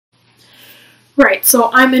Right, so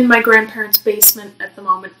I'm in my grandparents' basement at the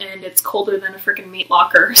moment, and it's colder than a freaking meat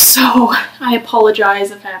locker, so I apologize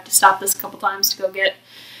if I have to stop this a couple times to go get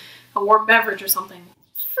a warm beverage or something.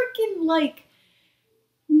 Freaking, like,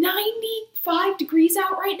 95 degrees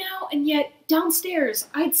out right now, and yet downstairs,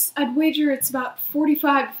 I'd wager it's about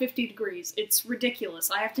 45 to 50 degrees. It's ridiculous.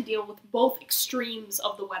 I have to deal with both extremes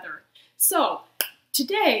of the weather. So,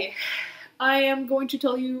 today, I am going to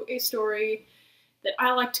tell you a story that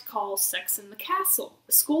I like to call Sex in the Castle.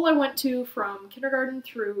 The school I went to from kindergarten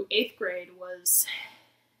through 8th grade was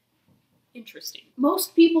interesting.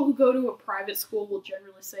 Most people who go to a private school will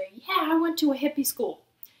generally say, yeah, I went to a hippie school.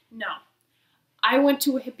 No, I went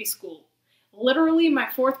to a hippie school. Literally, my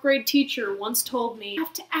 4th grade teacher once told me, you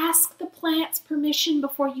have to ask the plants permission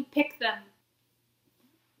before you pick them.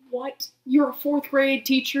 What? You're a 4th grade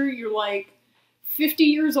teacher? You're like 50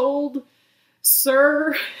 years old?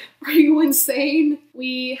 Sir, are you insane?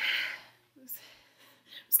 It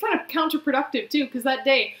was kind of counterproductive too, because that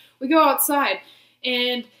day we go outside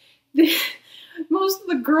and most of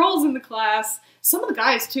the girls in the class, some of the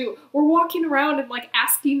guys too, were walking around and like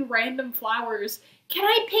asking random flowers, can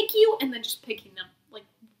I pick you? And then just picking them. Like,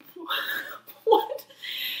 what?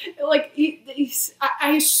 Like,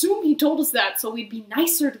 I assume he told us that so we'd be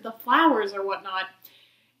nicer to the flowers or whatnot.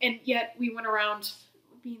 And yet we went around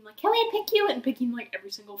being like, can we pick you? And picking like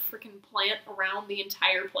every single freaking plant around the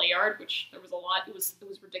entire play yard, which there was a lot. It was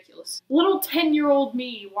ridiculous. Little 10-year-old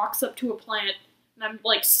me walks up to a plant and I'm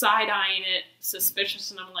like side-eyeing it,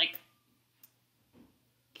 suspicious, and I'm like,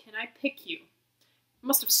 can I pick you? I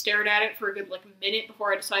must have stared at it for a good like minute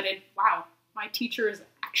before I decided, wow, my teacher is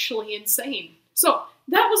actually insane. So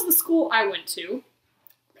that was the school I went to.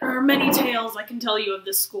 There are many tales I can tell you of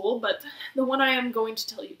this school, but the one I am going to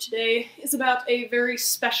tell you today is about a very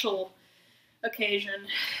special occasion.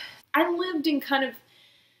 I lived in kind of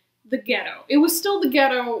the ghetto. It was still the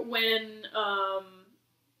ghetto when I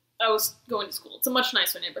was going to school. It's a much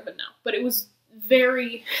nicer neighborhood now, but it was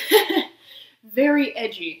very, very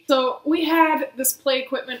edgy. So we had this play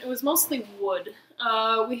equipment. It was mostly wood.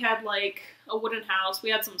 We had like a wooden house. We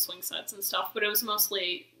had some swing sets and stuff, but it was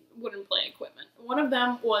mostly wooden play equipment. One of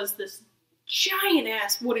them was this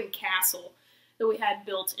giant-ass wooden castle that we had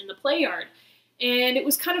built in the play yard. And it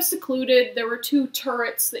was kind of secluded. There were 2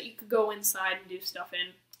 turrets that you could go inside and do stuff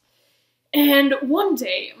in. And one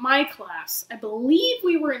day, my class, I believe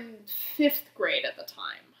we were in 5th grade at the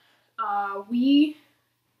time, we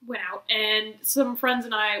went out, and some friends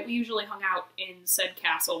and I, we usually hung out in said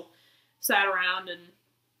castle, sat around and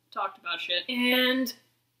talked about shit. And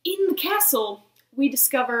in the castle, we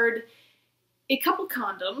discovered a couple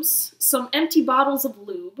condoms, some empty bottles of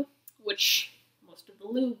lube, which most of the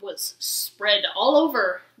lube was spread all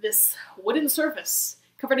over this wooden surface,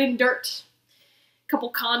 covered in dirt. A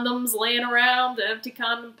couple condoms laying around, an empty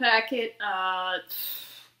condom packet. God,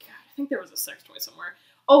 I think there was a sex toy somewhere.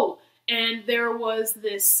 Oh, and there was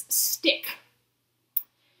this stick.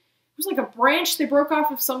 It was like a branch they broke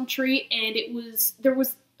off of some tree, and there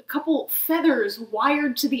was a couple feathers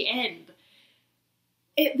wired to the end.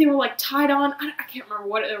 They were like tied on. I can't remember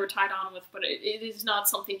what they were tied on with, but it is not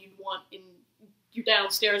something you'd want in your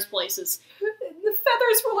downstairs places. The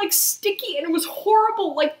feathers were like sticky and it was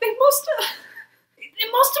horrible. Like they must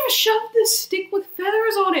have shoved this stick with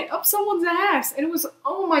feathers on it up someone's ass. And it was,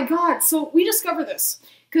 oh my god. So we discovered this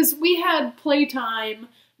because we had playtime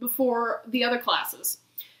before the other classes.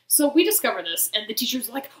 So we discovered this and the teacher's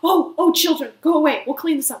like, oh, children, go away. We'll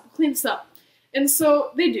clean this up. And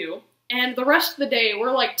so they do. And the rest of the day,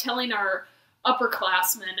 we're like telling our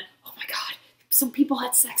upperclassmen, oh my god, some people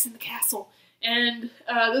had sex in the castle. And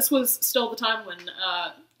this was still the time when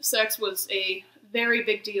sex was a very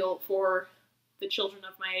big deal for the children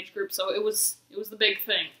of my age group, so it was the big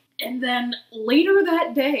thing. And then later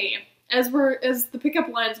that day, as the pickup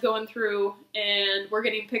line's going through and we're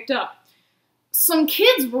getting picked up, some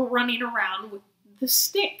kids were running around with the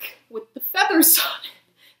stick with the feathers on it.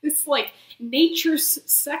 This like nature's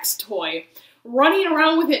sex toy, running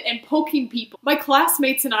around with it and poking people. My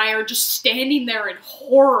classmates and I are just standing there in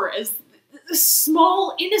horror as this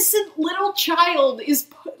small, innocent little child is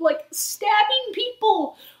like stabbing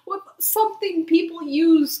people with something people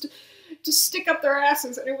used to stick up their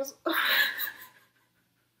asses, and it was...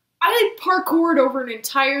 I parkoured over an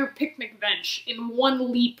entire picnic bench in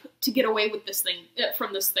one leap to get away with this thing,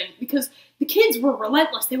 from this thing, because the kids were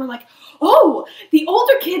relentless. They were like, oh, the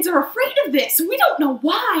older kids are afraid of this. We don't know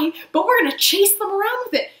why, but we're gonna chase them around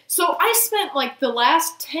with it. So I spent like the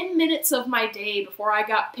last 10 minutes of my day before I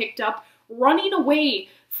got picked up running away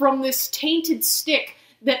from this tainted stick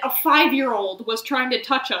that a 5-year-old was trying to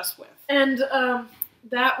touch us with. And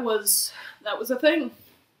that was a thing.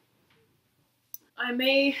 I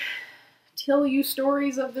may tell you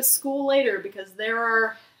stories of this school later because there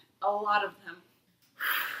are a lot of them.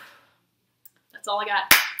 That's all I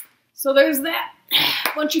got. So there's that.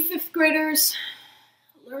 A bunch of 5th graders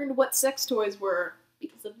learned what sex toys were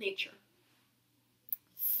because of nature.